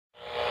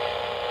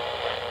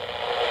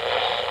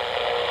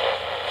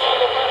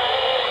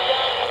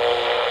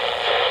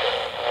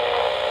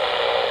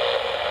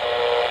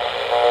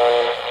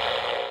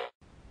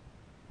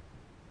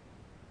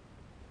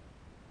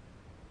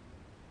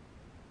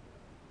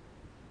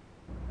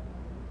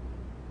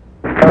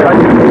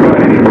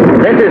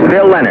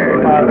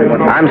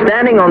I'm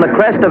standing on the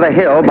crest of a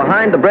hill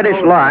behind the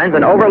British lines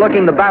and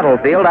overlooking the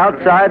battlefield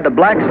outside the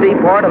Black Sea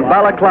port of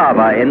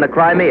Balaclava in the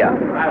Crimea.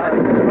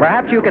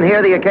 Perhaps you can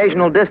hear the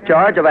occasional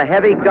discharge of a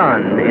heavy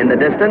gun in the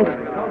distance.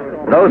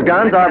 Those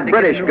guns are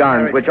British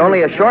guns, which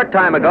only a short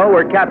time ago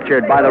were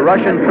captured by the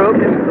Russian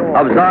troops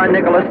of Tsar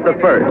Nicholas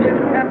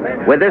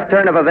I. With this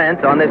turn of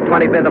events on this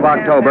 25th of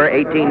October,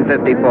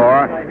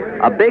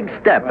 1854, a big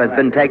step has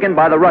been taken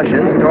by the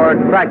Russians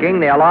toward cracking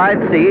the Allied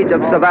siege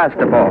of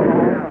Sevastopol.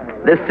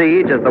 This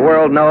siege, as the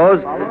world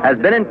knows, has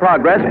been in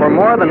progress for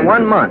more than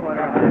 1 month,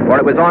 for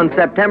it was on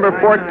September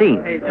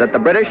 14th that the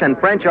British and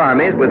French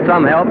armies, with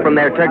some help from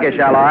their Turkish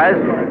allies,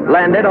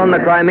 landed on the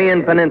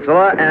Crimean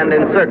Peninsula and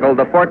encircled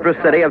the fortress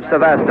city of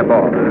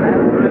Sevastopol.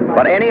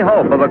 But any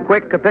hope of a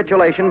quick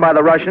capitulation by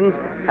the Russians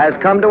has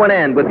come to an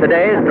end with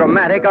today's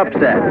dramatic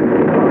upset.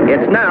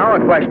 It's now a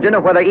question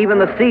of whether even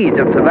the siege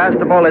of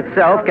Sevastopol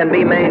itself can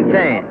be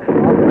maintained.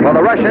 Well,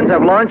 the Russians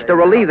have launched a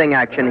relieving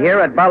action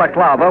here at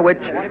Balaclava, which,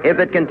 if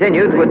it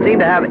continues, would seem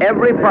to have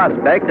every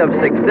prospect of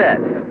success.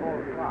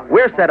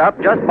 We're set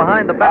up just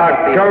behind the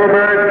battlefield.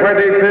 October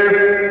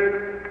 25th,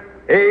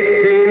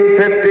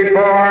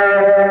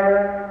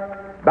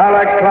 1854,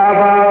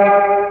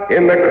 Balaclava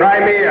in the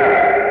Crimea.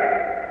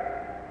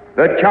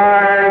 The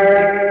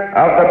charge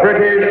of the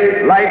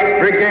British Light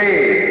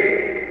Brigade.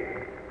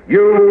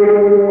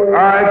 You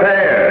are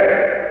there.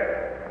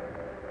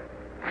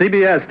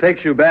 CBS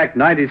takes you back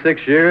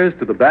 96 years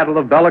to the Battle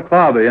of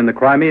Balaclava in the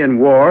Crimean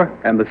War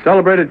and the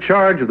celebrated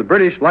charge of the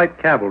British Light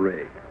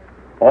Cavalry.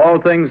 All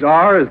things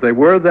are as they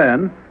were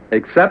then,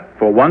 except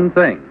for one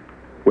thing.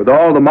 With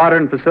all the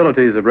modern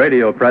facilities of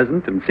radio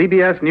present and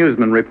CBS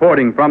newsmen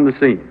reporting from the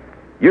scene.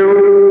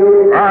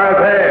 You are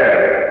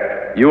there.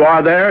 You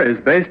Are There is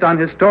based on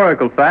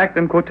historical fact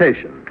and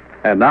quotation.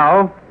 And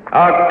now,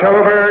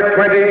 October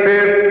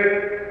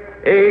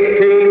 25th,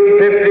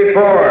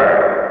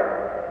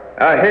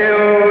 1854. A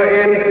hill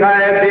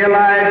inside the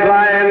Allied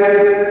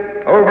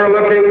lines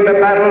overlooking the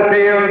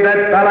battlefield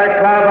at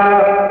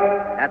Balaclava.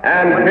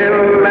 And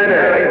Bill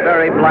Leonard.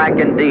 Very black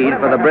indeed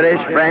for the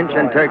British, French,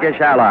 and Turkish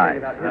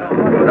allies.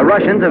 The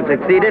Russians have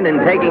succeeded in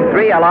taking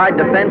 3 Allied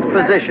defense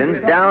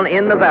positions down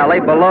in the valley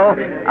below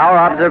our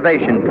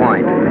observation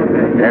point.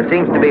 There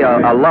seems to be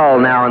a lull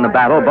now in the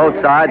battle. Both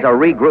sides are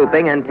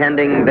regrouping and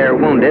tending their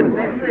wounded.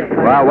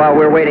 While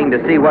we're waiting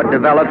to see what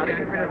develops,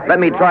 let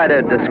me try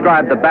to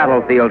describe the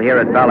battlefield here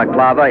at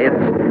Balaclava.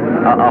 It's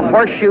a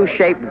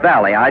horseshoe-shaped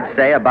valley, I'd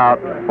say, about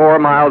 4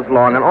 miles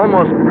long, an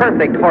almost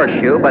perfect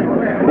horseshoe, but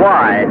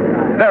wide,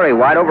 very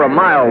wide, over a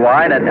mile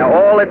wide at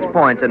all its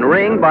points, and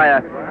ringed by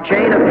a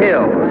chain of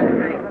hills.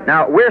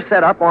 Now, we're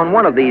set up on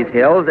one of these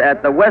hills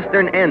at the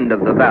western end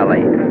of the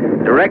valley.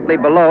 Directly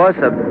below us,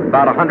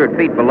 about 100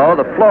 feet below,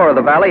 the floor of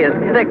the valley is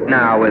thick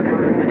now with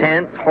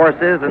tents,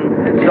 horses,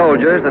 and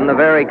soldiers in the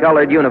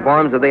vari-colored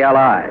uniforms of the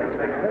Allies.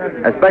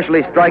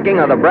 Especially striking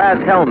are the brass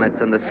helmets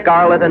and the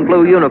scarlet and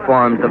blue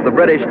uniforms of the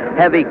British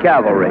heavy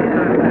cavalry.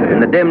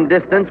 In the dim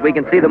distance, we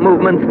can see the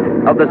movements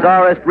of the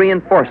Tsarist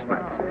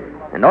reinforcements.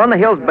 And on the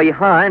hills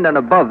behind and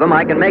above them,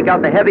 I can make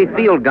out the heavy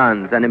field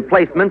guns and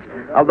emplacements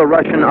of the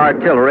Russian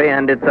artillery,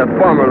 and it's a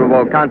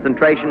formidable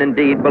concentration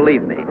indeed,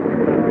 believe me.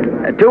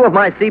 2 of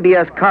my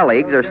CBS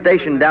colleagues are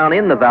stationed down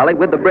in the valley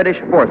with the British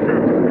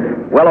forces.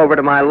 Well over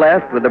to my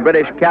left, with the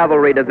British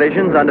cavalry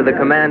divisions under the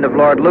command of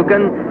Lord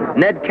Lucan,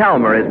 Ned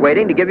Calmer is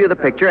waiting to give you the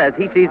picture as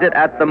he sees it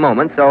at the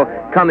moment, so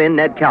come in,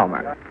 Ned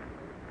Calmer.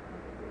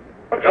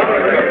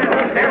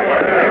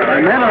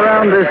 The men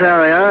around this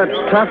area,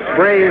 tough,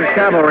 brave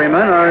cavalrymen,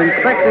 are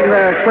inspecting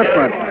their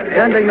equipment,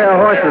 tending their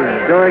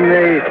horses, doing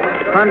the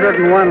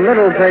 101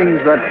 little things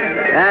that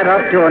add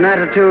up to an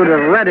attitude of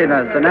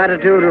readiness, an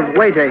attitude of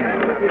waiting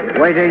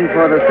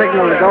for the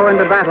signal to go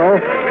into battle,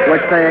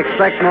 which they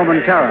expect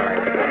momentarily.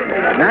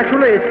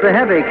 Naturally, it's the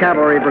heavy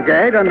cavalry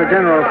brigade under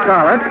General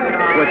Scarlett,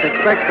 which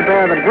expects to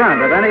bear the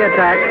brunt of any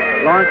attack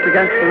launched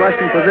against the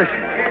Russian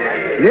position.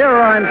 Near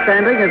where I'm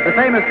standing is the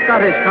famous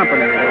Scottish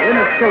company, the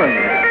Inniskillens,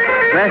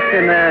 dressed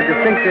in their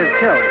distinctive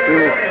kilts.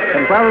 You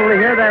can probably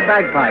hear their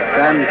bagpipes.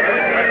 And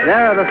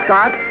there are the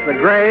Scots, the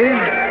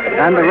Greys,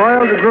 and the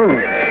Royal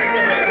Dragoons.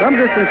 Some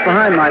distance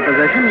behind my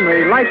position,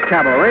 the light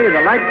cavalry,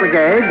 the light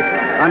brigade,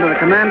 under the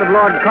command of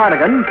Lord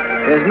Cardigan,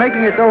 is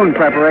making its own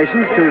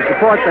preparations to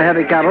support the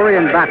heavy cavalry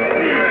in battle.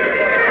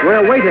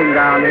 We're waiting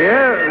down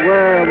here.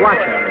 We're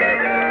watching.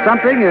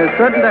 Something is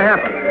certain to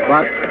happen,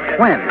 but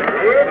when?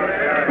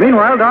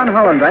 Meanwhile, Don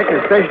Hollenbeck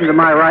is stationed to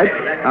my right,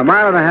 a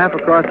mile and a half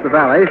across the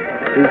valley.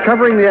 He's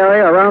covering the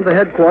area around the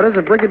headquarters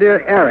of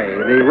Brigadier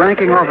Airy, the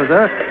ranking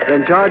officer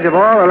in charge of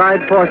all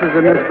Allied forces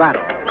in this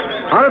battle.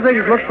 How do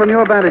things look from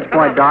your vantage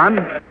point, Don?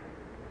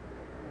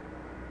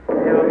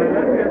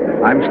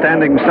 I'm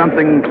standing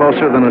something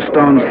closer than a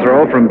stone's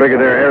throw from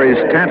Brigadier Airy's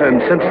tent,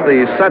 and since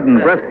the sudden,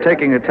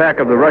 breathtaking attack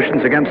of the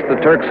Russians against the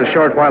Turks a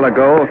short while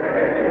ago,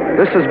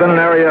 this has been an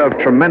area of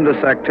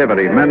tremendous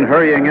activity. Men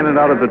hurrying in and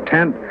out of the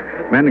tent,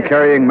 Men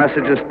carrying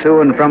messages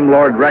to and from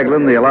Lord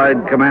Raglan, the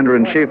Allied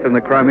commander-in-chief in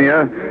the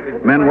Crimea.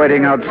 Men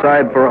waiting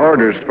outside for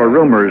orders, for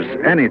rumors,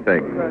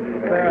 anything.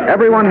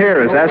 Everyone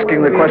here is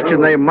asking the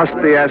question they must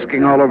be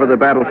asking all over the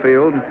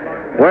battlefield.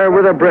 Where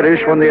were the British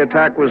when the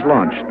attack was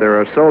launched? There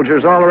are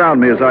soldiers all around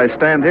me as I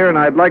stand here, and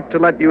I'd like to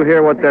let you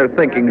hear what they're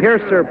thinking. Here,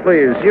 sir,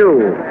 please,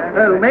 you.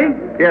 Me?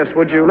 Yes,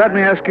 would you let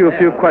me ask you a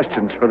few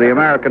questions for the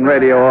American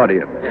radio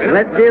audience?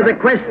 Let's hear the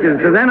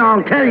questions, and then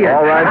I'll tell you.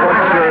 All right,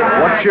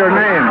 what's your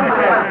name?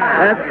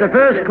 That's the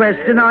first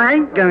question I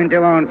ain't going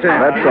to answer.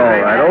 That's all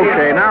right.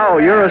 Okay, now,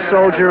 you're a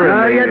soldier in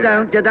No, the... you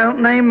don't. You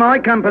don't name my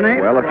company.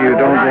 Well, if you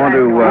don't want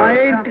to... I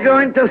ain't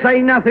going to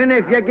say nothing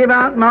if you give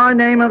out my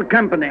name of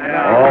company.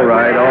 All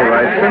right, all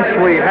right.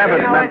 Since we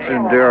haven't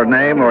mentioned your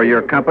name or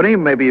your company,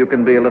 maybe you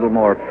can be a little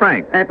more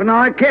frank. Happen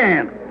I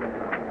can.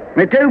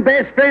 My two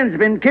best friends have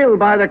been killed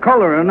by the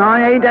cholera, and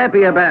I ain't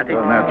happy about it.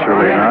 Well,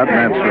 naturally not,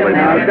 naturally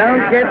Now, not.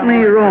 don't get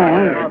me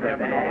wrong.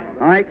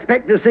 I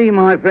expect to see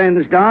my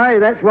friends die.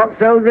 That's what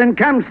soldiering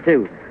comes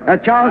to. A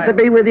chance to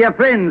be with your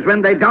friends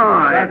when they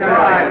die. That's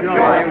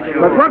right.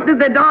 But what did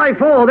they die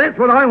for? That's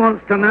what I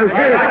want to know,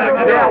 sir.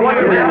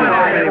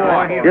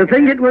 You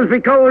think it was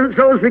because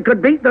so as we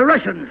could beat the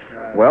Russians?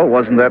 Well,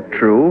 wasn't that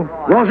true?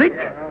 Was it?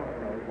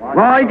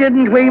 Why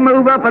didn't we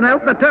move up and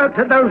help the Turks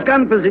at those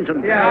gun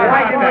positions? It'd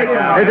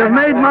have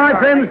made my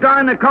friends die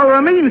in the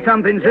cholera mean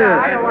something, sir.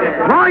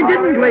 Why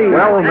didn't we?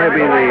 Well,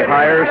 maybe the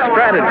higher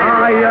strategy.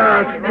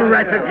 Higher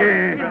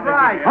strategy.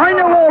 I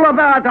know all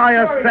about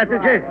higher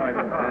strategy.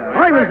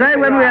 I was there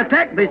when we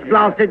attacked this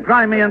blasted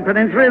Crimean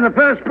Peninsula in the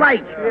first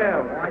place.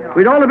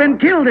 We'd all have been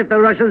killed if the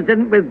Russians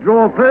didn't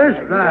withdraw first.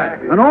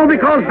 And all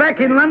because back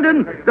in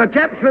London, the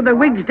chaps with the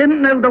wigs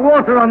didn't know the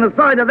water on the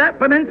side of that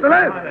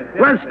peninsula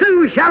was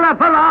too shallow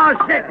for our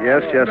ship.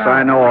 Yes,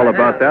 I know all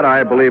about that.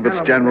 I believe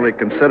it's generally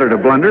considered a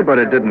blunder, but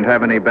it didn't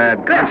have any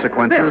bad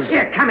consequences.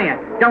 Here, come here.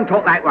 Don't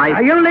talk that way.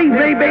 You leave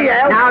me be,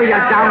 Al. No, you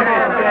don't.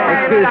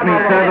 Excuse me,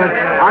 sir, but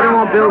I don't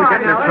want Bill to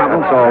get into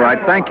trouble. It's all right.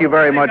 Thank you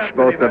very much,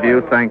 both of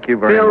you. Thank you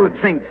very Bill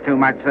much. thinks too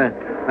much, sir.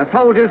 The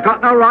soldier's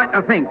got no right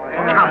to think.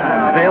 Come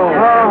on, Bill.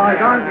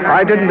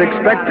 I didn't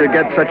expect to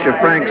get such a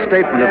frank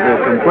statement of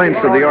the complaints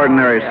of the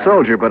ordinary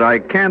soldier, but I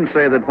can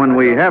say that when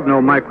we have no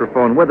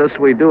microphone with us,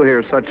 we do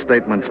hear such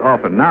statements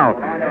often. Now,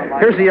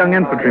 here's a young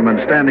infantryman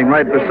standing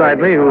right beside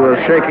me who was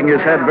shaking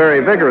his head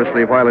very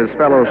vigorously while his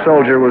fellow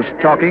soldier was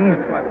talking.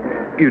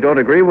 You don't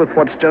agree with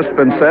what's just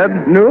been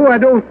said? No, I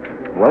don't.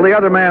 Well, the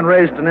other man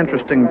raised an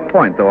interesting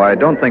point, though I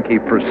don't think he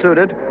pursued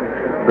it.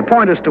 The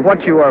point as to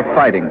what you are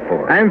fighting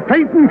for. I'm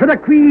fighting for the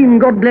Queen,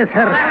 God bless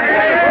her.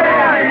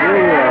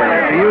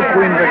 To you,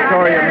 Queen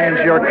Victoria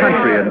means your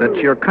country, and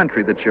it's your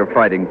country that you're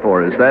fighting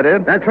for. Is that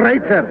it? That's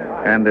right, sir.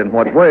 And in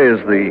what way is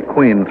the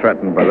Queen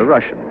threatened by the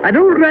Russians? I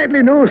don't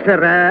rightly know,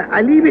 sir.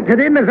 I leave it to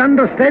them as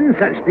understand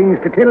such things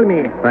to tell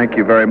me. Thank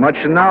you very much.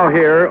 And now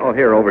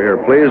over here,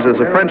 please, is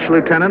a French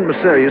lieutenant.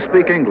 Monsieur, you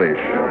speak English.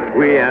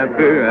 Oui, un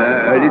peu,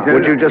 a little.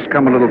 Would you just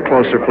come a little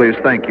closer, please?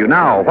 Thank you.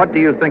 Now, what do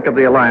you think of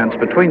the alliance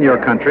between your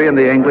country and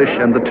the English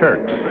and the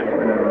Turks?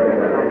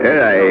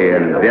 I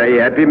am very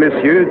happy,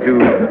 monsieur,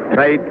 to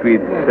fight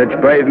with such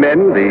brave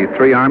men. The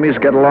three armies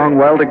get along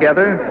well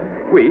together?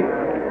 Oui.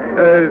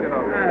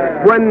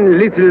 One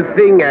little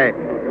thing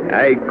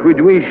I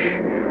could wish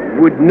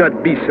would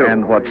not be so.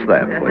 And what's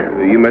that?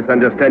 You must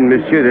understand,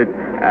 monsieur,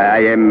 that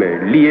I am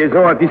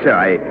liaison officer.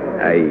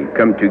 I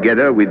come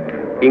together with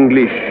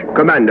English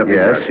command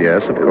officers.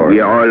 Yes, of course. We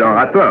are all en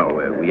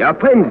rapport. We are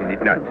friends, is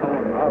it not?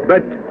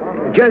 But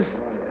just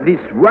this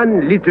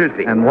one little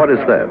thing. And what is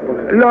that?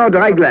 Lord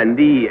Raglan,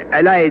 the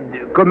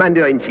Allied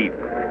commander-in-chief.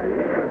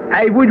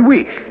 I would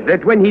wish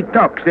that when he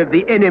talks of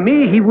the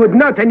enemy, he would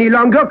not any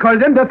longer call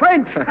them the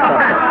French.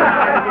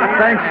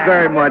 Thanks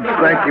very much.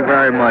 Thank you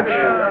very much.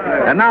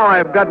 And now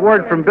I've got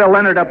word from Bill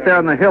Leonard up there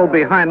on the hill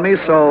behind me,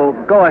 so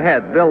go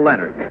ahead, Bill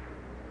Leonard.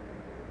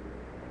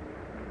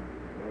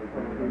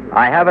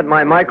 I have at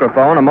my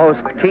microphone a most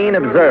keen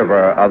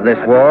observer of this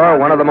war,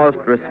 one of the most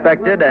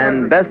respected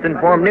and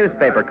best-informed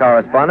newspaper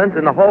correspondents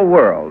in the whole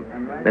world,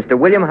 Mr.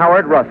 William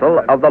Howard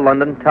Russell of the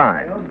London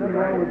Times.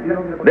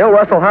 Bill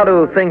Russell, how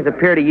do things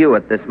appear to you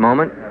at this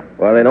moment?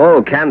 Well, in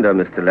all candor,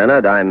 Mr.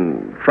 Leonard,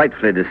 I'm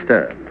frightfully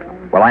disturbed.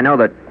 Well, I know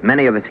that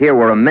many of us here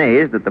were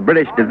amazed that the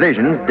British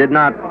divisions did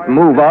not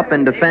move up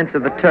in defense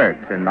of the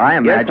Turks, and I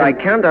imagine... Yes, I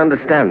can't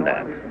understand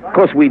that. Of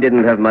course, we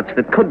didn't have much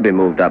that could be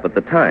moved up at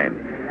the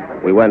time.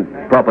 We weren't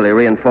properly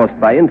reinforced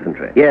by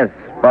infantry. Yes,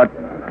 but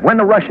when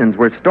the Russians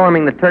were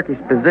storming the Turkish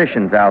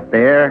positions out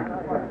there,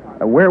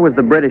 where was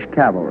the British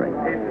cavalry?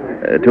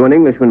 To an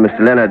Englishman, Mr.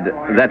 Leonard,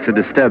 that's a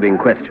disturbing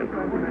question.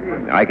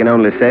 I can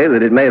only say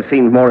that it may have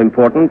seemed more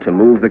important to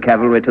move the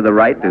cavalry to the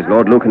right, as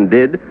Lord Lucan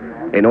did,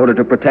 in order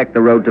to protect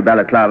the road to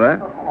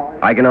Balaclava.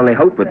 I can only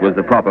hope it was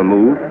the proper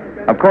move.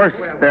 Of course,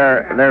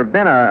 there have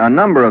been a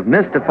number of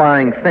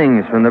mystifying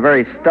things from the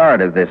very start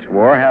of this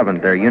war,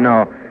 haven't there? You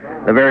know,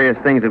 the various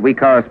things that we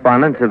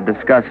correspondents have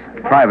discussed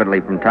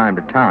privately from time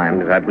to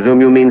time. I presume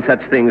you mean such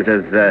things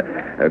as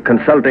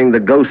consulting the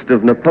ghost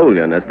of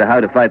Napoleon as to how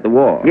to fight the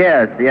war.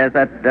 Yes,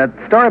 that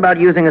story about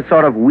using a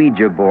sort of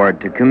Ouija board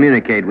to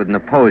communicate with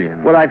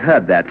Napoleon. Well, I've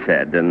heard that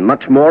said, and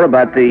much more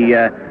about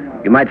the,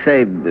 you might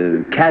say,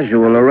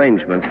 casual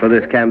arrangements for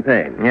this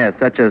campaign. Yes,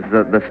 such as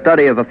the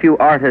study of a few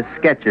artist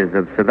sketches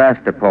of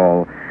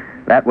Sevastopol.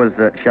 That was,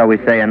 shall we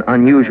say, an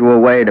unusual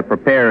way to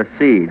prepare a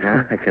siege,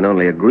 huh? I can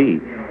only agree.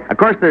 Of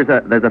course, there's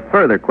a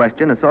further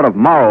question, a sort of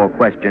moral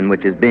question,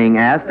 which is being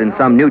asked in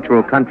some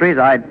neutral countries.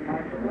 I'd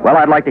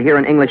like to hear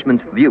an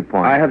Englishman's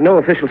viewpoint. I have no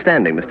official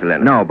standing, Mr.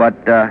 Leonard. No, but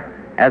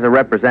as a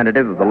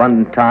representative of the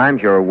London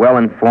Times, you're well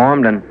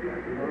informed, and,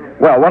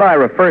 well, what I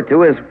refer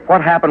to is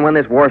what happened when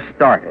this war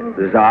started.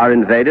 The Tsar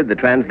invaded the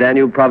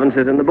Trans-Danube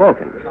provinces in the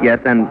Balkans. Yes,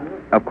 and,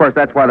 of course,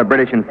 that's why the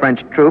British and French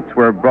troops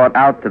were brought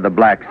out to the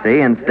Black Sea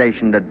and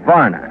stationed at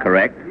Varna.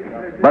 Correct.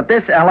 But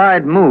this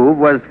Allied move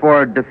was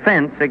for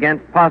defense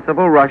against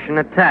possible Russian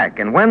attack.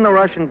 And when the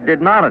Russians did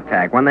not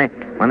attack, when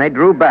they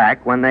drew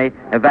back, when they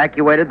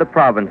evacuated the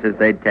provinces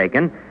they'd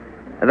taken,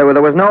 there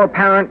was no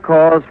apparent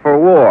cause for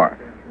war.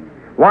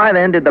 Why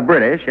then did the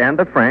British and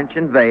the French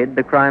invade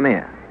the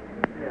Crimea?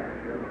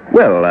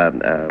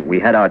 Well, we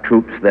had our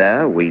troops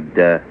there. We'd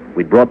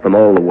brought them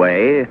all the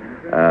way.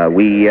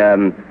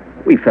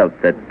 We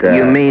felt that...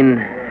 You mean,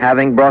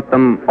 having brought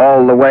them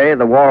all the way,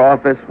 the War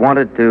Office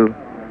wanted to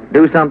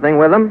do something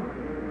with them?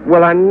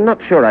 Well, I'm not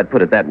sure I'd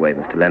put it that way,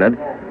 Mr. Leonard.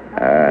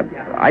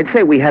 I'd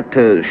say we had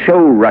to show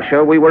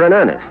Russia we were in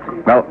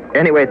earnest. Well,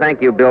 anyway,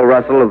 thank you, Bill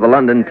Russell of the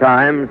London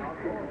Times.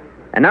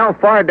 And now,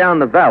 far down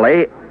the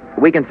valley,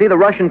 we can see the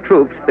Russian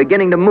troops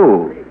beginning to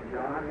move.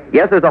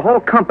 Yes, there's a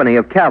whole company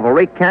of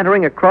cavalry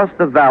cantering across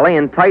the valley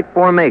in tight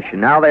formation.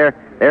 Now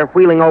they're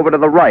wheeling over to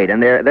the right,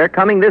 and they're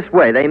coming this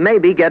way. They may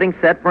be getting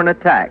set for an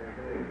attack.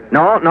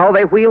 No,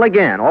 they wheel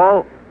again.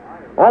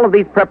 All of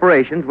these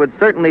preparations would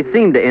certainly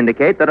seem to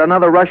indicate that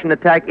another Russian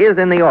attack is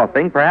in the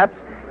offing, perhaps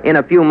in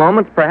a few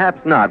moments,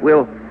 perhaps not.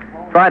 We'll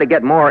try to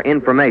get more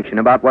information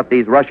about what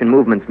these Russian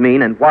movements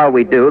mean, and while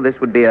we do, this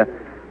would be an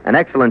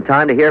excellent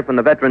time to hear from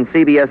the veteran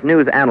CBS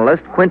News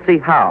analyst, Quincy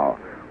Howe,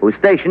 who's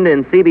stationed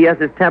in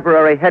CBS's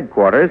temporary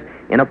headquarters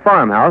in a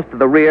farmhouse to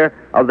the rear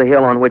of the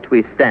hill on which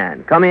we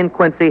stand. Come in,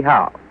 Quincy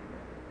Howe.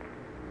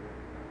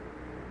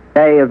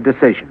 Day of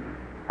decision.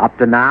 Up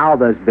to now,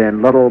 there's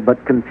been little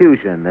but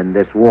confusion in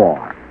this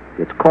war.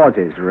 Its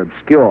causes are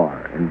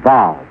obscure,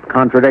 involved,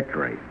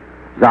 contradictory.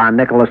 Tsar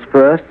Nicholas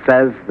I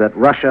says that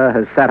Russia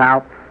has set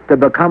out to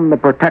become the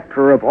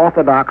protector of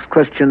Orthodox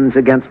Christians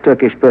against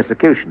Turkish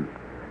persecution.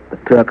 The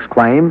Turks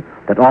claim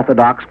that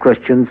Orthodox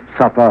Christians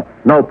suffer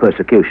no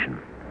persecution.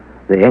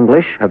 The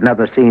English have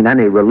never seen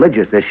any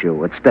religious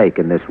issue at stake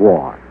in this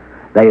war.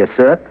 They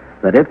assert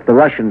that if the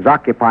Russians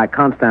occupy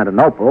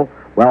Constantinople,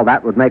 well,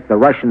 that would make the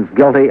Russians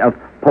guilty of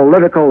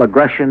political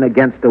aggression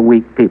against a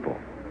weak people.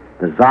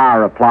 The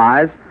Tsar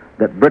replies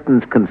that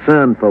Britain's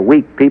concern for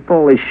weak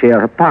people is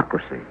sheer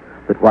hypocrisy,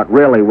 that what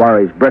really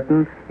worries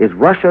Britain is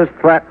Russia's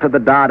threat to the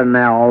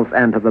Dardanelles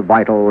and to the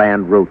vital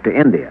land route to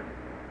India.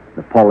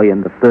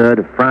 Napoleon III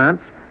of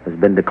France has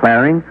been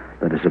declaring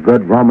that as a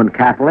good Roman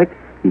Catholic,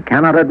 he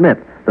cannot admit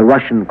the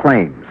Russian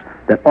claims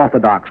that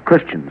Orthodox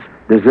Christians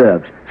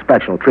deserve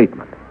special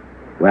treatment.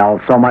 Well,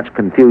 so much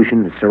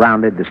confusion has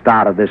surrounded the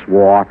start of this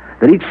war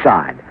that each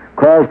side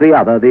calls the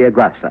other the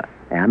aggressor,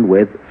 and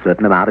with a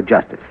certain amount of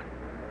justice.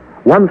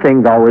 One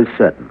thing, though, is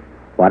certain.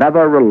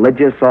 Whatever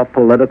religious or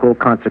political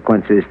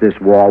consequences this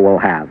war will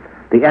have,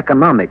 the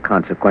economic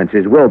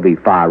consequences will be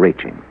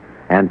far-reaching.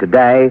 And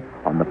today,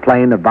 on the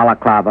plain of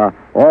Balaclava,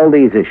 all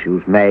these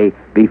issues may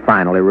be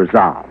finally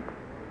resolved.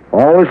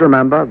 Always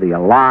remember, the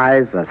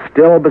Allies are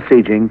still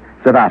besieging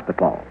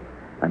Sevastopol,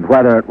 and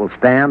whether it will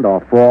stand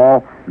or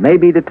fall may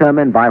be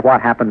determined by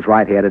what happens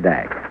right here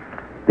today.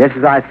 This,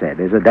 as I said,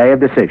 is a day of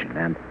decision,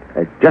 and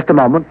just a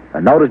moment,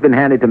 a note has been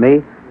handed to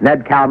me.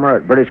 Ned Calmer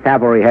at British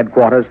Cavalry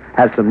Headquarters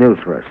has some news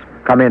for us.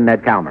 Come in,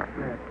 Ned Calmer.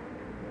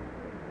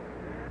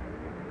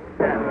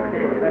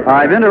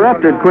 I've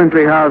interrupted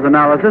Quincy Howe's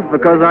analysis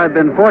because I've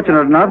been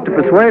fortunate enough to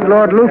persuade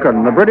Lord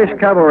Lucan, the British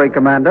cavalry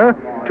commander,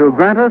 to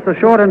grant us a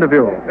short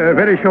interview.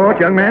 Very short,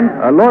 young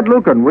man. Lord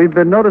Lucan, we've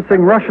been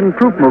noticing Russian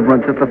troop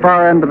movements at the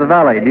far end of the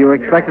valley. Do you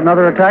expect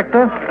another attack,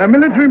 sir? A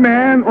military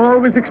man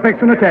always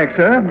expects an attack,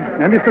 sir.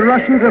 And if the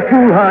Russians are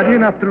foolhardy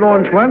enough to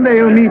launch one,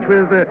 they'll meet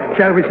with,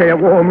 shall we say, a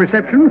warm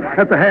reception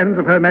at the hands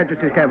of Her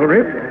Majesty's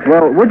cavalry.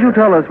 Well, would you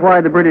tell us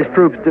why the British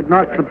troops did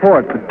not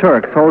support the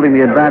Turks holding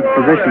the advanced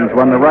positions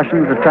when the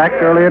Russians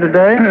attacked earlier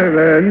today?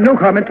 No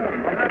comment.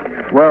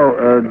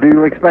 Well, do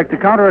you expect a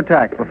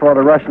counterattack before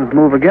the Russians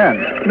move again?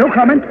 No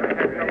comment.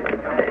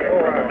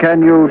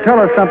 Can you tell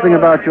us something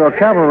about your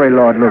cavalry,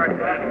 Lord Lucan?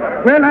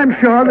 Well, I'm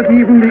sure that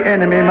even the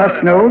enemy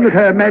must know that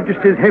Her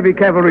Majesty's heavy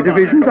cavalry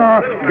divisions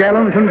are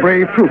gallant and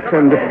brave troops,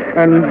 and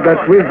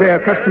that with their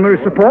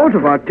customary support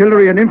of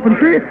artillery and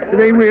infantry,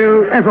 they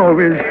will, as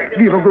always,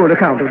 give a good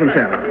account of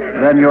themselves.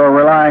 Then you're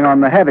relying on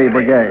the heavy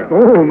brigade.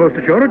 Oh, most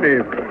assuredly.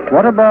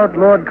 What about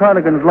Lord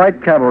Cardigan's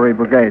light cavalry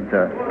brigade,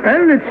 sir?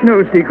 And it's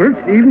no secret,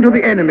 even to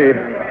the enemy,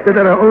 that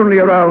there are only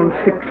around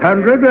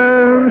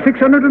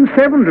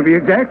 607 to be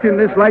exact, in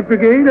this light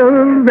brigade,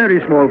 a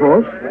very small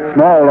force.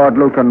 Small, Lord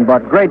Lucan,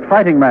 but great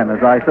fighting men,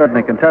 as I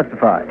certainly can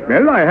testify.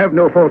 Well, I have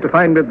no fault to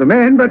find with the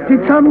men, but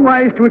it's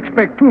unwise to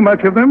expect too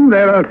much of them.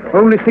 There are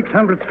only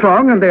 600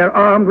 strong, and they are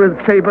armed with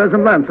sabers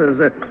and lances.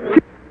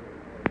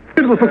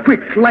 Suitable for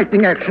quick,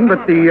 lightning action,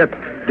 but the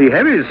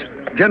heavies,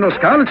 General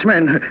Scarlett's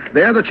men,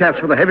 they're the chaps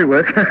for the heavy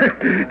work.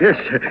 Yes.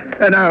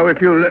 Now,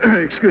 if you'll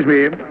excuse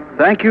me.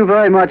 Thank you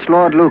very much,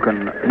 Lord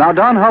Lucan. Now,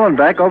 Don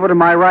Hollenbeck, over to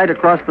my right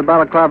across the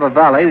Balaclava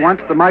Valley,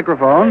 wants the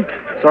microphone.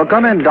 So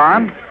come in,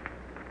 Don.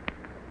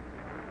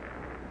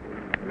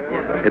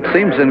 It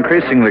seems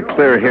increasingly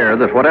clear here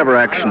that whatever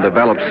action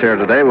develops here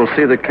today will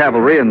see the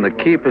cavalry in the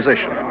key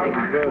position.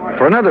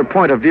 For another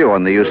point of view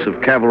on the use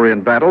of cavalry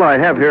in battle, I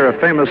have here a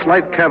famous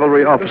light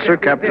cavalry officer,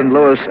 Captain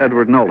Lewis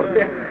Edward Nolan.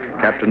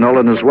 Captain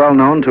Nolan is well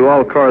known to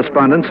all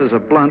correspondents as a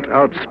blunt,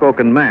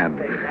 outspoken man.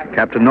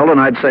 Captain Nolan,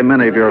 I'd say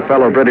many of your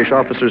fellow British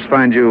officers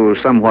find you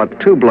somewhat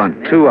too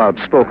blunt, too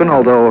outspoken,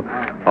 although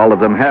all of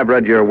them have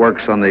read your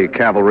works on the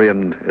cavalry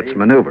and its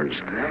maneuvers.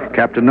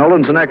 Captain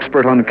Nolan's an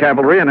expert on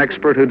cavalry, an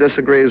expert who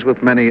disagrees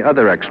with many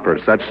other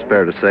experts. That's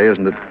fair to say,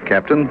 isn't it,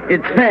 Captain?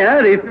 It's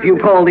fair if you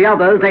call the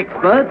others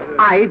experts.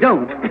 I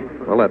don't.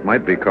 Well, that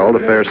might be called a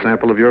fair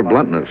sample of your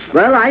bluntness.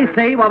 Well, I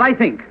say what I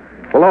think.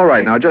 Well, all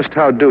right. Now, just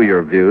how do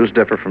your views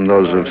differ from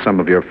those of some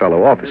of your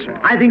fellow officers?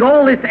 I think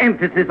all this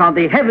emphasis on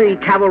the heavy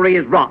cavalry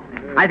is wrong.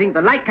 I think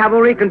the light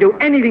cavalry can do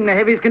anything the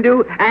heavies can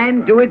do,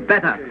 and do it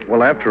better.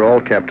 Well, after all,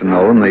 Captain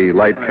Nolan, the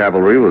light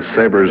cavalry with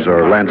sabers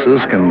or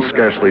lances can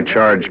scarcely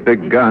charge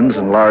big guns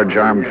and large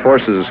armed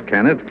forces,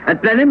 can it?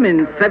 At Blenheim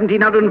in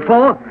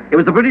 1704, it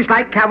was the British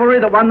light cavalry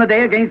that won the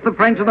day against the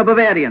French and the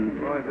Bavarians.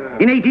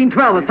 In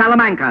 1812, at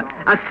Salamanca,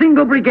 a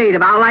single brigade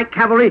of our light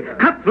cavalry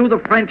cut through the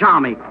French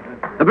army.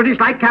 The British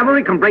light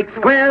cavalry can break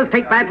squares,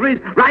 take batteries,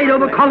 ride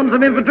over columns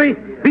of infantry,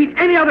 beat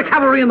any other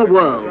cavalry in the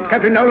world.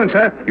 Captain Nolan,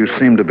 sir. You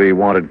seem to be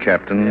wanted,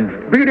 Captain.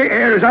 Brigadier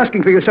Eyre is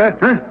asking for you, sir.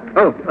 Huh?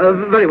 Oh,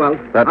 very well.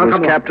 That was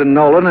Captain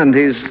Nolan, and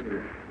he's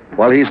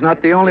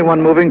not the only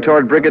one moving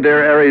toward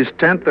Brigadier Eyre's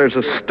tent. There's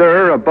a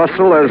stir, a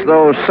bustle, as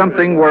though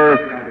something were...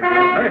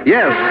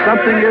 Yes,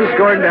 something is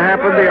going to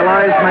happen. The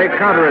Allies may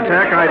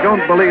counterattack. I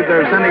don't believe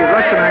there's any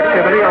Russian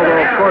activity, although,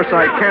 of course,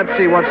 I can't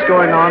see what's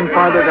going on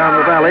farther down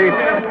the valley.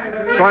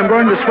 So I'm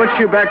going to switch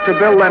you back to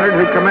Bill Leonard,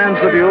 who commands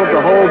the view of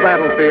the whole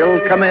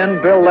battlefield. Come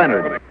in, Bill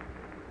Leonard.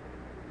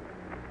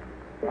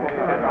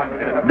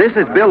 This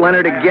is Bill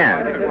Leonard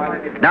again.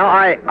 Now,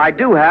 I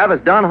do have, as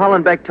Don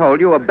Hollenbeck told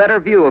you, a better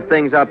view of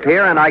things up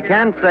here, and I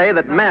can say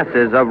that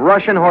masses of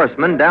Russian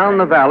horsemen down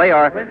the valley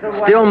are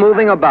still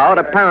moving about,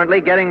 apparently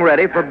getting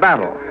ready for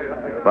battle.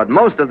 But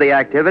most of the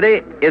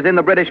activity is in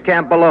the British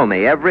camp below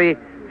me. Every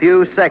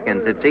few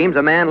seconds, it seems,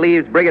 a man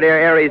leaves Brigadier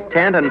Eyre's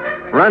tent and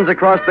runs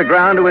across the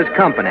ground to his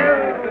company.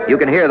 You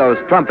can hear those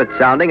trumpets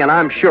sounding, and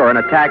I'm sure an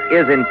attack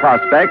is in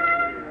prospect.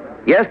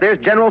 Yes, there's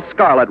General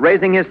Scarlett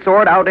raising his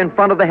sword out in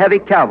front of the heavy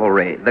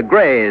cavalry, the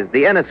Greys,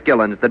 the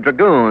Enniskillens, the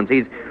Dragoons.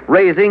 He's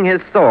raising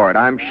his sword.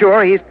 I'm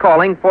sure he's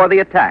calling for the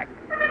attack.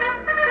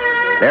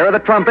 There are the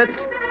trumpets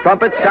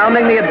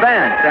sounding the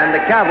advance, and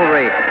the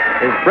cavalry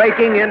is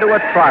breaking into a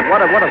trot.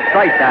 What a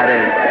sight that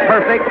is.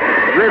 Perfect,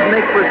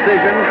 rhythmic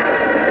precision.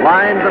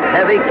 Lines of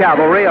heavy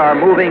cavalry are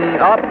moving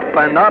up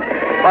and up,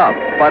 up.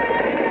 But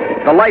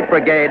the light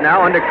brigade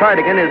now, under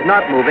Cardigan, is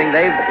not moving.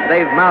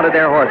 They've mounted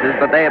their horses,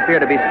 but they appear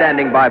to be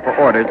standing by for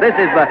orders. This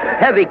is the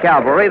heavy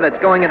cavalry that's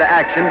going into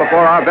action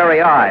before our very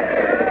eyes.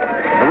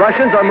 The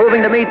Russians are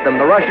moving to meet them.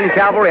 The Russian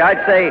cavalry,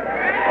 I'd say,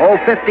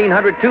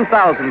 1,500,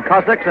 2,000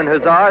 Cossacks and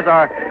Hussars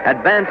are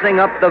advancing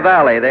up the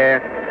valley.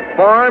 They're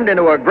formed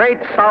into a great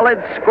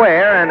solid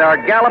square and are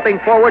galloping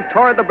forward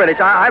toward the British.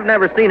 I've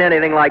never seen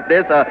anything like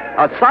this.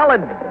 A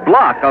solid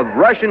block of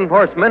Russian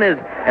horsemen is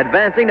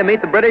advancing to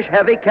meet the British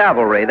heavy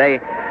cavalry.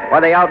 They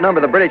outnumber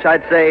the British,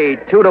 I'd say,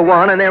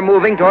 2-1, and they're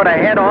moving toward a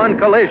head-on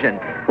collision.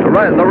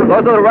 Those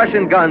are the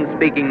Russian guns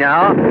speaking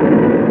now.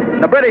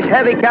 The British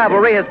heavy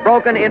cavalry has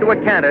broken into a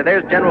canter.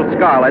 There's General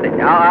Scarlett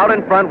out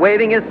in front,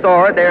 waving his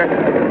sword. They're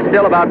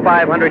still about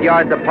 500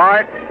 yards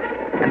apart.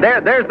 And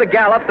there's the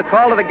gallop, the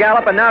call to the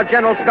gallop, and now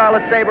General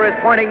Scarlett's saber is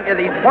pointing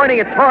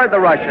it toward the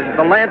Russians.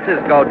 The lances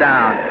go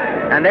down,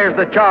 and there's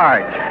the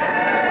charge.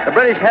 The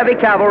British heavy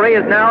cavalry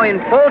is now in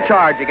full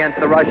charge against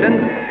the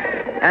Russians,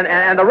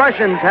 and the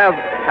Russians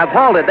have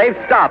halted. They've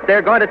stopped.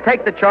 They're going to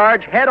take the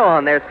charge head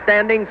on. They're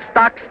standing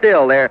stock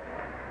still. They're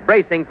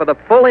bracing for the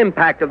full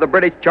impact of the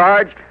British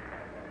charge.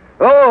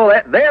 Oh,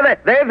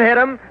 they've hit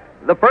them.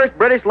 The first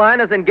British line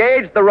has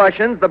engaged the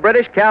Russians. The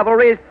British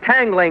cavalry is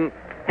tangling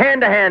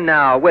hand-to-hand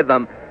now with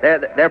them.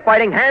 They're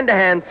fighting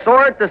hand-to-hand,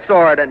 sword to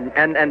sword,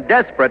 and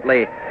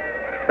desperately.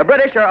 The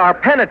British are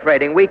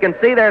penetrating. We can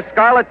see their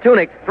scarlet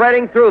tunics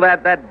threading through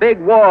that big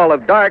wall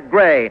of dark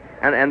gray,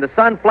 and the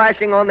sun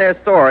flashing on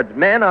their swords.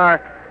 Men are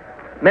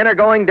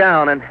going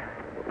down, and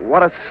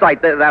what a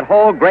sight. That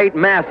whole great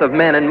mass of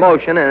men in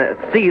motion and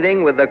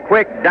seething with the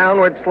quick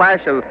downward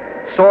slash of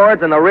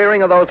swords and the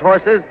rearing of those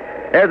horses.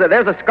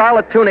 There's a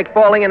scarlet tunic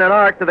falling in an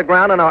arc to the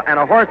ground, and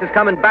a horse is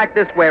coming back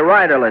this way,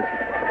 riderless.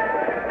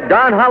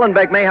 Don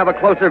Hollenbeck may have a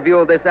closer view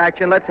of this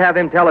action. Let's have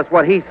him tell us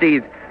what he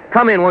sees.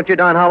 Come in, won't you,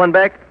 Don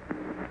Hollenbeck?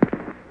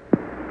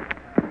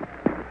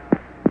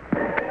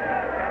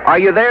 Are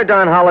you there,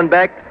 Don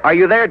Hollenbeck? Are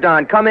you there,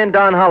 Don? Come in,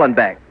 Don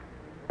Hollenbeck.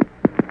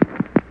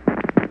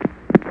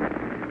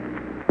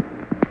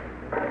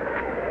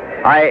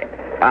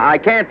 I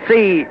can't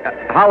see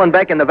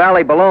Hollenbeck in the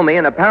valley below me,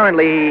 and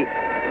apparently,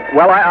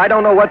 well, I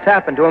don't know what's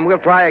happened to him. We'll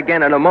try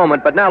again in a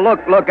moment. But now,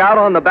 look, out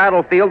on the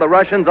battlefield, the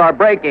Russians are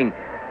breaking.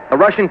 The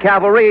Russian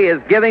cavalry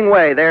is giving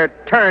way. They're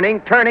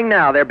turning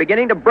now. They're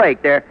beginning to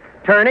break. They're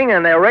turning,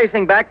 and they're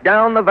racing back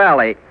down the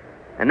valley.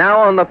 And now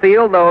on the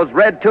field, those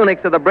red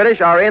tunics of the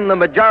British are in the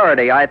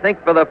majority. I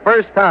think for the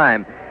first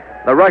time,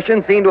 the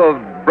Russians seem to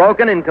have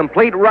broken in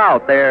complete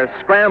rout. They're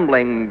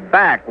scrambling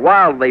back,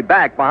 wildly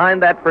back,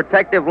 behind that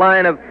protective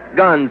line of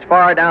guns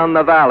far down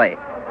the valley.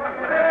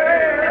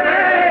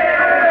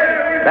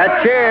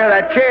 That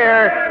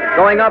cheer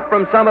going up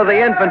from some of the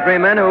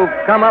infantrymen who've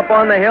come up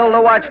on the hill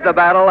to watch the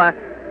battle.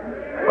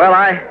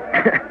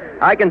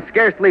 I can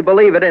scarcely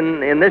believe it.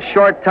 In this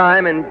short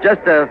time, in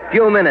just a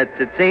few minutes,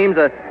 it seems,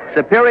 a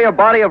superior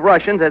body of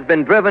Russians has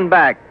been driven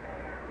back.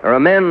 There are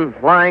men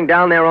lying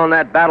down there on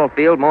that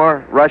battlefield,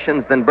 more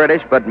Russians than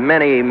British, but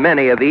many,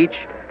 many of each.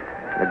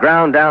 The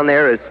ground down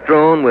there is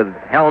strewn with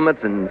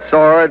helmets and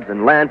swords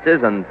and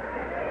lances and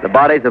the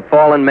bodies of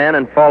fallen men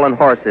and fallen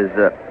horses.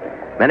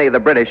 Many of the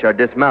British are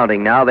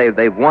dismounting now.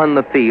 They've won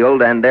the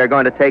field, and they're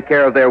going to take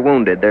care of their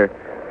wounded. There's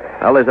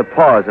a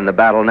pause in the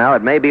battle now.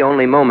 It may be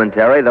only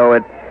momentary, though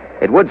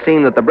it would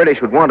seem that the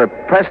British would want to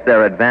press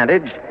their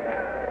advantage.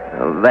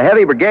 The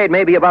heavy brigade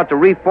may be about to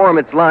reform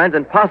its lines,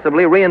 and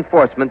possibly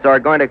reinforcements are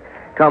going to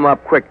come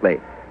up quickly.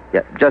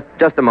 Yeah,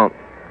 just a moment.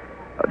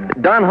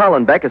 Don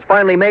Hollenbeck has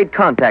finally made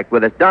contact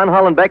with us. Don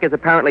Hollenbeck is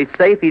apparently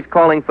safe. He's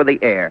calling for the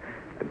air.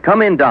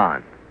 Come in,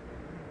 Don.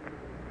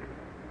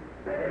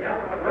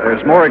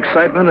 There's more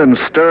excitement and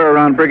stir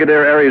around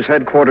Brigadier Airy's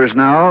headquarters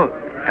now.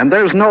 And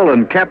there's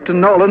Nolan, Captain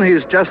Nolan.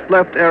 He's just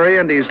left Airy,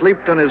 and he's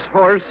leaped on his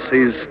horse.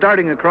 He's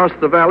starting across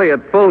the valley at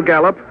full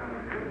gallop.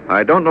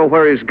 I don't know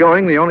where he's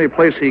going. The only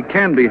place he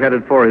can be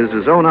headed for is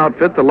his own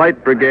outfit, the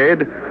Light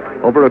Brigade,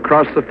 over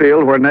across the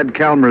field where Ned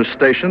Calmer is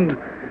stationed.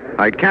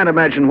 I can't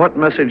imagine what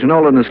message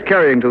Nolan is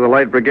carrying to the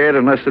Light Brigade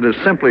unless it is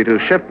simply to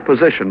shift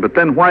position. But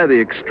then why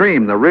the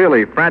extreme, the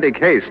really frantic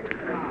haste?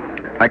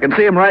 I can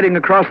see him riding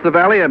across the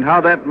valley and how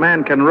that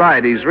man can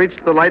ride. He's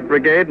reached the Light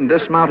Brigade and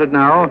dismounted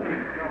now.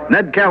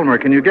 Ned Calmer,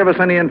 can you give us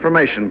any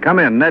information? Come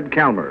in, Ned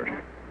Calmer.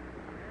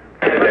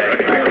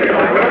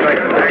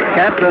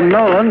 Captain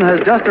Nolan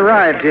has just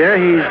arrived here.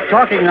 He's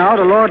talking now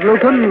to Lord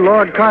Lucan,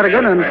 Lord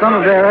Cardigan, and some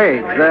of their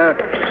aides.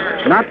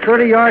 They're not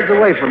 30 yards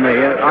away from me.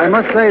 I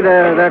must say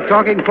they're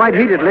talking quite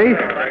heatedly.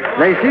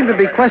 They seem to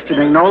be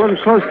questioning Nolan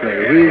closely.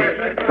 He's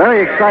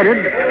very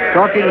excited,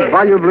 talking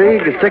volubly,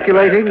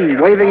 gesticulating,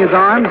 waving his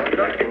arms.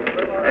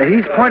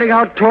 He's pointing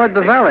out toward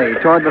the valley,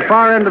 toward the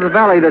far end of the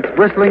valley that's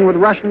bristling with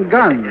Russian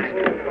guns.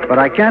 But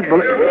I can't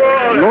believe...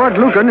 Lord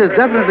Lucan is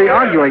definitely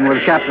arguing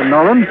with Captain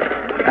Nolan,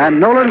 and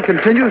Nolan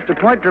continues to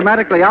point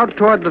dramatically out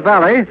toward the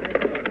valley.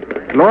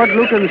 Lord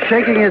Lucan's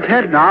shaking his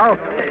head now.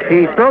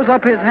 He throws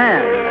up his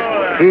hands.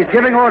 He's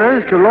giving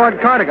orders to Lord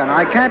Cardigan.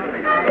 I can't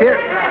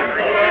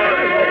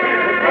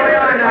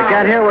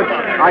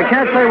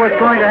say what's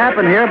going to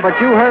happen here, but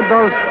you heard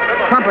those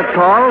trumpet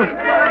calls.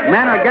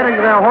 Men are getting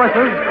to their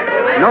horses.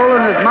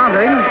 Nolan is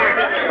mounting,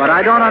 but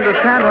I don't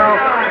understand how...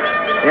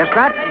 If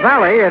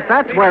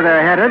that's where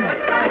they're headed,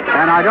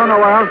 and I don't know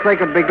where else they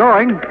could be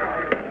going,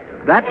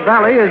 that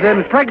valley is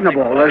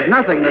impregnable. There's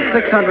nothing that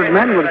 600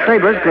 men with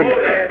sabers could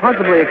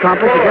possibly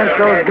accomplish against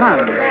those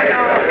guns.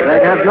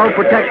 They'd have no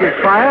protective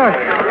fire,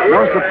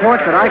 no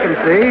support that I can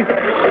see.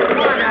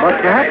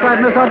 But perhaps I've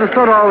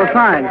misunderstood all the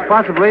signs.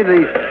 Possibly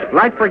the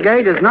Light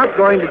Brigade is not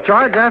going to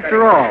charge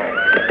after all.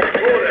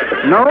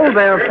 No,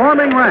 they're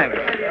forming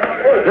ranks.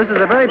 This is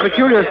a very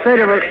peculiar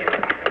state of...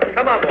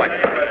 Come on, boy.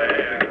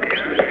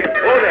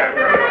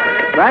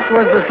 That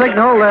was the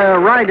signal they're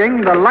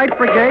riding. The Light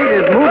Brigade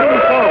is moving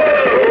forward.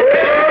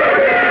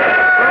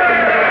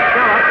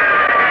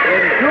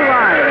 In two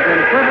lines, in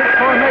perfect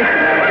formation,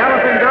 and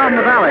galloping down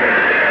the valley.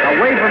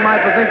 Away from my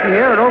position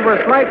here and over a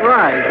slight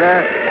rise.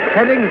 They're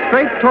heading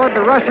straight toward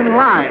the Russian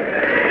line.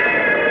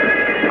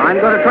 I'm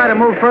going to try to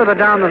move further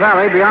down the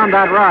valley beyond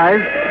that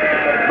rise.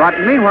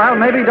 But meanwhile,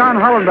 maybe Don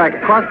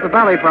Hollenbeck crossed the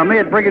valley from me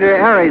at Brigadier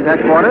Airy's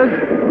headquarters.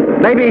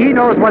 Maybe he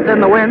knows what's in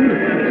the wind.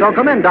 So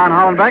come in, Don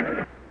Hollenbeck.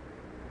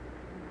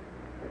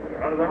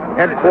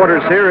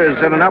 Headquarters here is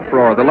in an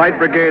uproar. The Light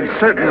Brigade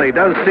certainly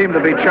does seem to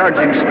be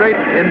charging straight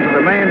into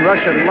the main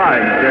Russian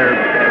lines.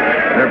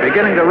 They're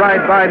beginning to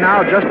ride by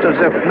now just as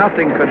if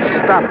nothing could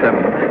stop them.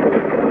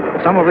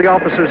 Some of the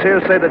officers here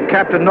say that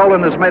Captain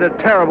Nolan has made a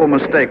terrible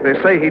mistake. They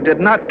say he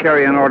did not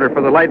carry an order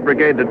for the Light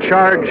Brigade to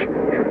charge,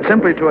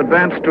 simply to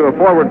advance to a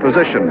forward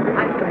position.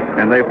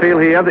 And they feel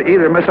he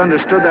either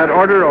misunderstood that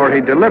order or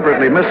he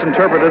deliberately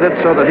misinterpreted it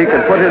so that he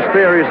could put his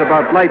theories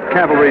about light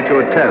cavalry to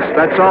a test.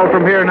 That's all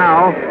from here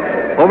now.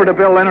 Over to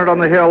Bill Leonard on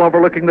the hill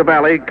overlooking the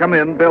valley. Come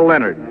in, Bill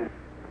Leonard.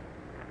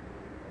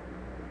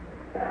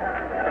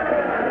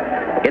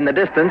 In the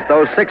distance,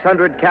 those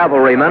 600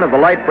 cavalrymen of the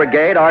Light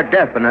Brigade are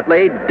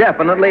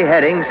definitely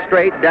heading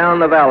straight down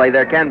the valley.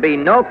 There can be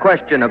no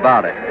question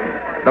about it.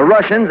 The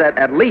Russians,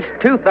 at least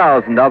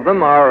 2,000 of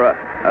them, are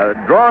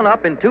drawn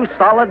up in two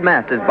solid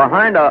masses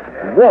behind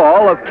a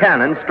wall of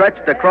cannon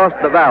stretched across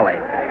the valley.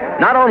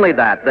 Not only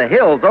that, the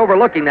hills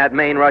overlooking that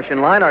main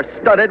Russian line are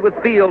studded with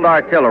field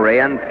artillery,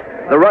 and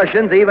the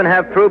Russians even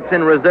have troops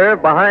in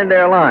reserve behind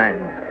their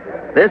lines.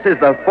 This is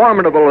the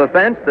formidable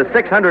defense the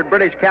 600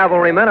 British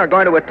cavalrymen are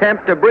going to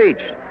attempt to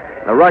breach.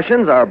 The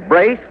Russians are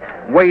braced,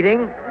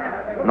 waiting,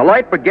 and the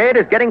Light Brigade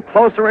is getting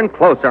closer and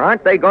closer.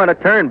 Aren't they going to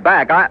turn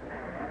back?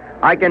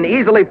 I can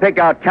easily pick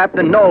out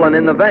Captain Nolan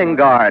in the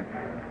vanguard.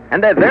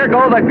 And there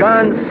go the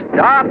guns.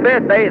 Stop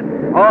it.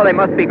 They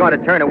must be going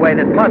to turn away.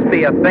 This must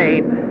be a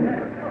feint.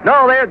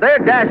 No, they're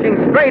dashing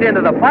straight into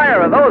the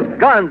fire of those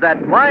guns.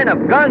 That line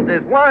of guns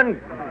is one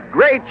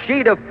great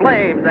sheet of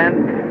flames,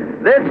 and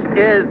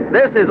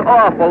this is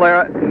awful.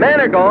 Men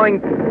are going.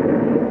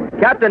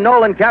 Captain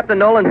Nolan's just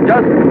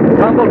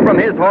tumbled from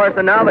his horse,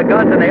 and now the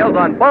guns and nails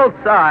on both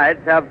sides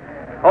have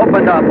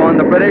opened up on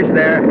the British.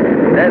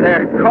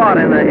 They're caught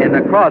in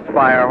the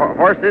crossfire.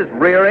 Horses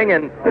rearing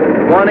and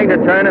wanting to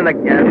turn, and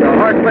the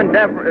horsemen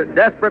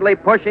desperately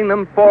pushing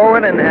them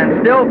forward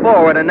and still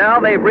forward. And now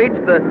they've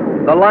reached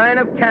the line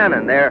of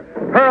cannon. They're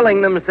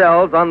hurling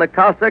themselves on the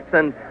Cossacks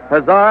and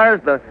Hussars,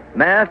 the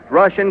massed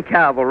Russian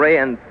cavalry,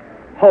 and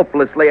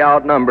hopelessly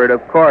outnumbered.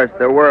 Of course,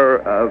 there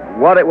were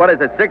what is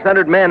it?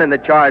 600 men in the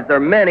charge. There are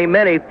many,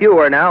 many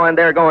fewer now, and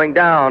they're going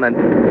down and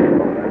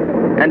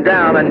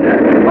down. And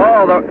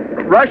the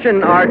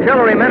Russian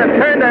artillerymen have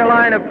turned their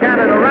line of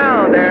cannon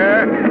around.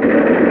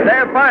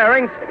 They're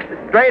firing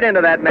straight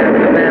into that mass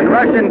of men.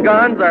 Russian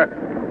guns are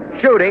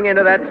shooting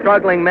into that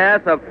struggling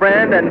mass of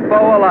friend and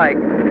foe alike.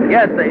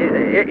 Yes,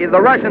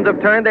 the Russians have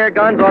turned their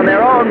guns on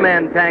their own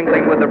men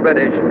tangling with the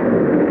British.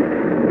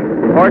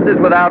 Horses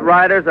without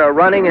riders are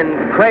running in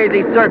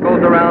crazy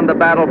circles around the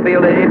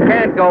battlefield. It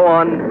can't go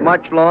on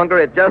much longer.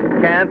 It just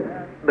can't.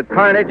 The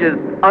carnage is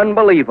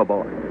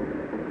unbelievable.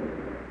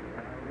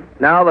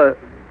 Now the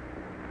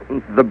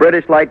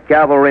British light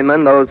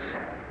cavalrymen, those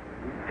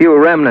few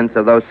remnants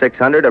of those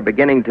 600, are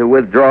beginning to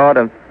withdraw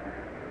and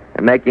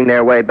making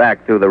their way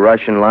back through the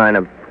Russian line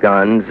of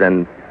guns.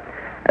 And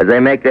as they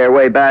make their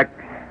way back,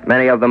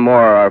 many of them more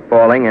are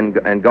falling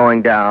and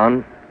going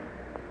down.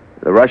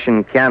 The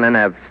Russian cannon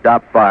have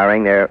stopped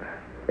firing. Their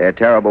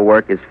terrible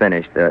work is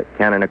finished. The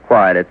cannon are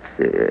quiet.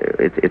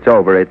 It's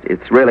over.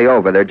 It's really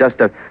over. There are just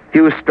a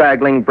few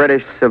straggling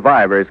British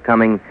survivors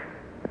coming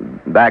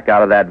back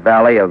out of that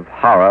valley of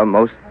horror,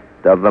 most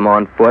of them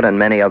on foot and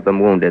many of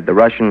them wounded. The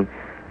Russian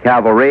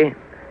cavalry,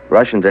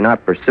 Russians are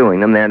not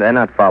pursuing them. They're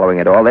not following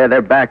at all.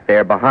 They're back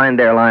there behind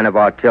their line of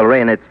artillery,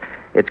 and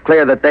it's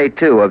clear that they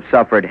too have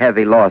suffered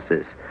heavy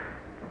losses.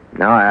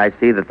 Now I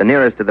see that the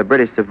nearest of the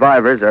British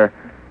survivors are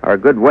a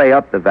good way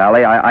up the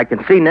valley. I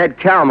can see Ned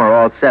Calmer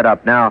all set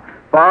up now,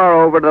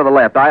 far over to the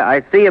left.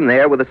 I see him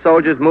there with the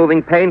soldiers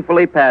moving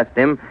painfully past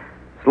him,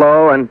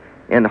 slow and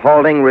in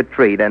halting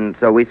retreat. And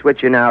so we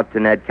switch you now to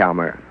Ned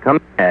Calmer.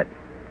 Come ahead.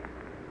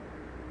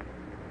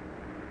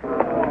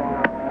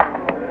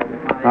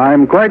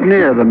 I'm quite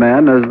near the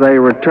men as they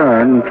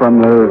return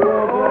from the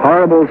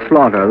horrible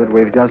slaughter that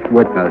we've just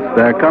witnessed.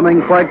 They're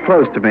coming quite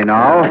close to me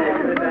now.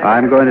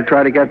 I'm going to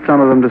try to get some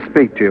of them to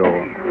speak to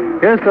you.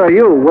 Yes, sir,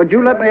 you. Would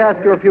you let me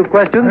ask you a few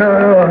questions?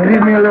 No,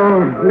 leave me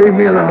alone. Leave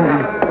me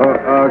alone.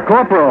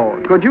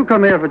 Corporal, could you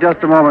come here for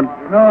just a moment?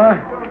 No,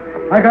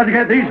 I got to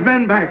get these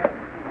men back.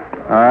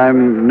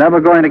 I'm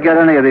never going to get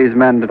any of these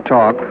men to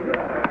talk.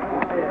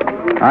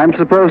 I'm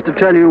supposed to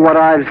tell you what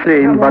I've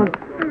seen, but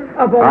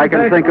I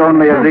can think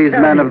only of these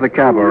men of the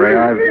cavalry.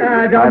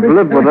 I've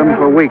lived with them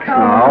for weeks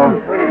now.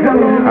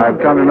 I've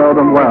come to know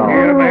them well.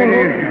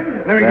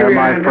 They're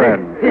my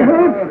friends.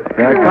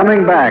 They're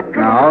coming back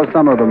now,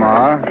 some of them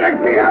are.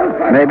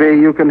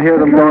 Maybe you can hear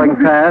them going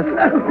past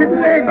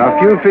a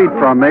few feet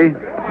from me.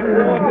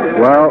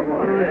 Well,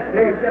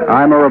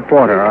 I'm a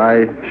reporter.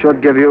 I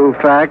should give you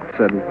facts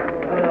and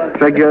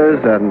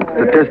figures and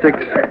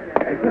statistics.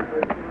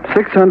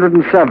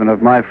 607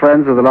 of my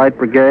friends of the Light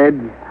Brigade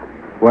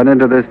went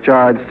into this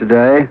charge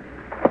today.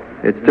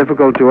 It's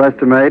difficult to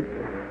estimate,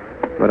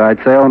 but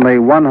I'd say only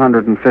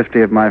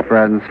 150 of my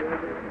friends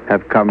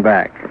have come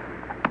back.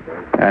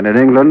 And in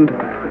England,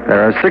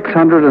 there are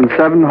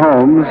 607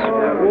 homes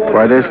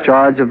where this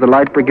charge of the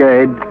Light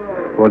Brigade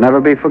will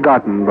never be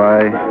forgotten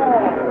by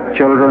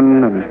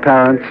children and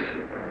parents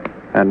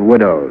and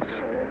widows.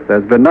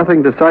 There's been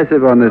nothing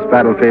decisive on this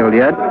battlefield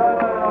yet.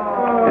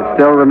 It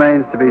still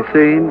remains to be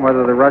seen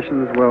whether the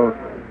Russians will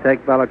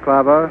take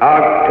Balaclava.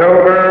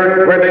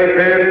 October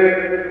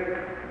 25th,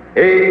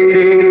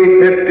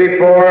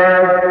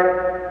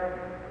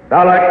 1854,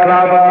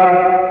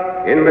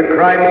 Balaclava in the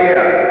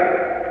Crimea.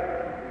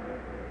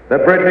 The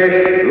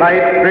British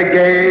Light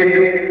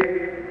Brigade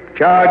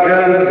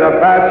charges a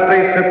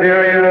vastly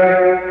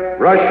superior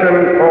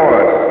Russian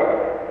force.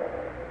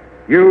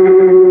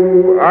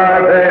 You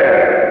are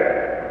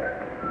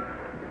there.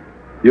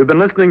 You've been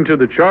listening to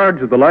The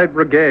Charge of the Light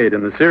Brigade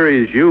in the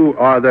series You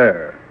Are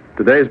There.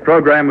 Today's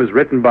program was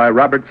written by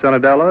Robert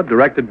Senadella,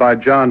 directed by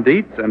John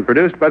Dietz, and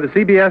produced by the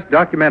CBS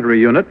Documentary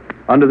Unit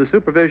under the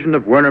supervision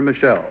of Werner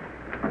Michel.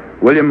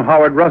 William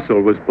Howard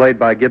Russell was played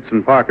by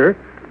Gibson Parker,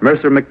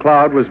 Mercer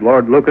McLeod was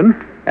Lord Lucan,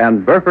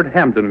 and Burford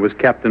Hampton was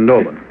Captain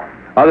Nolan.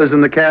 Others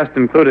in the cast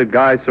included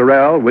Guy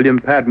Sorrell, William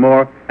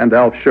Padmore, and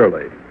Alf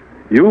Shirley.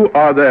 You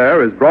Are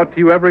There is brought to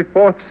you every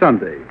fourth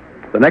Sunday.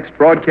 The next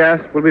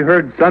broadcast will be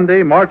heard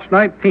Sunday, March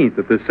 19th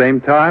at this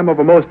same time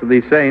over most of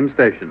these same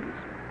stations.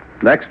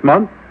 Next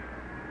month,